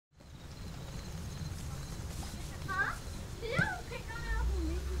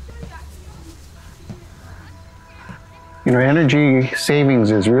You know, energy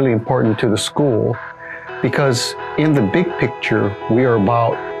savings is really important to the school because in the big picture, we are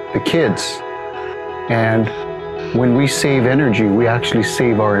about the kids. And when we save energy, we actually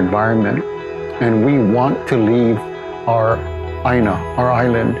save our environment. And we want to leave our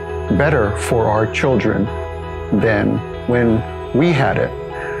island, better for our children than when we had it.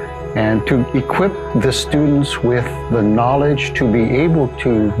 And to equip the students with the knowledge to be able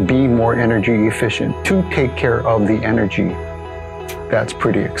to be more energy efficient, to take care of the energy, that's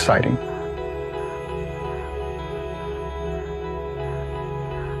pretty exciting.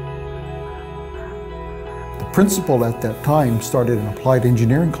 The principal at that time started an applied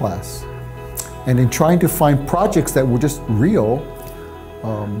engineering class. And in trying to find projects that were just real,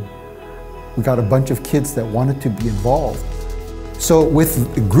 we got a bunch of kids that wanted to be involved. So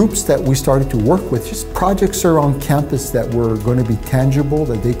with the groups that we started to work with, just projects around campus that were going to be tangible,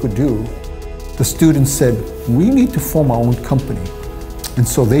 that they could do, the students said, we need to form our own company. And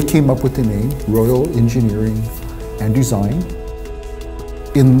so they came up with the name, Royal Engineering and Design.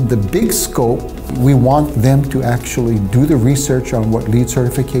 In the big scope, we want them to actually do the research on what LEED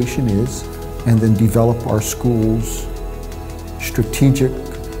certification is, and then develop our school's strategic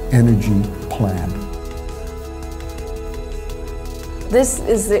energy plan. This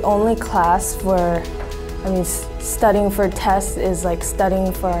is the only class where, studying for tests is like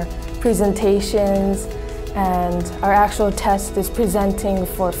studying for presentations, and our actual test is presenting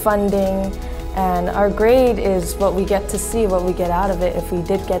for funding, and our grade is what we get to see, what we get out of it if we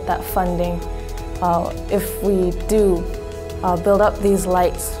did get that funding. If we do build up these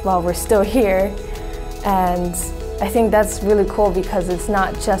lights while we're still here. And I think that's really cool because it's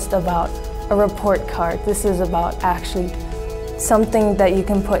not just about a report card. This is about actually something that you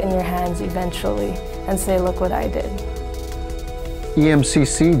can put in your hands eventually and say, look what I did.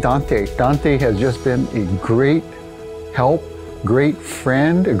 EMCC, Dante has just been a great help, great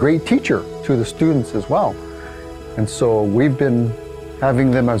friend, a great teacher to the students as well. And so we've been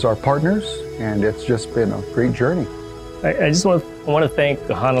having them as our partners, and it's just been a great journey. I just want to thank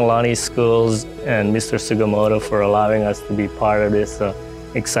the Hanalani Schools and Mr. Sugimoto for allowing us to be part of this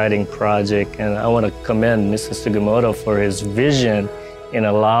exciting project. And I want to commend Mr. Sugimoto for his vision in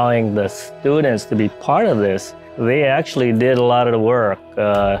allowing the students to be part of this. They actually did a lot of the work,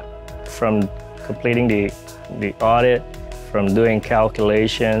 from completing the audit, from doing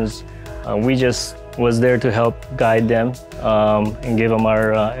calculations. We just was there to help guide them and give them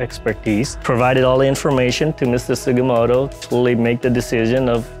our expertise. Provided all the information to Mr. Sugimoto to make the decision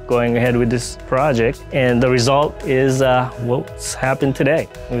of going ahead with this project. And the result is what's happened today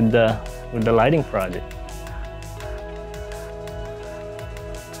with the lighting project.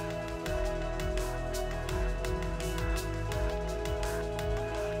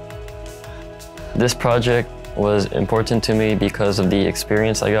 This project was important to me because of the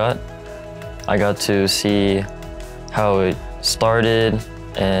experience I got. I got to see how it started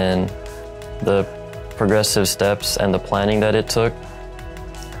and the progressive steps and the planning that it took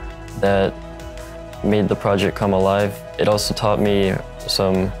that made the project come alive. It also taught me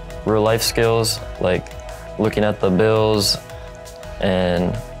some real life skills like looking at the bills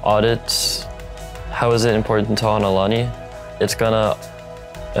and audits. How is it important to Hanalani? It's gonna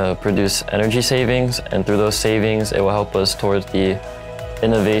produce energy savings, and through those savings it will help us towards the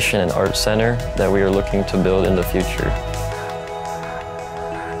Innovation and Art Center that we are looking to build in the future.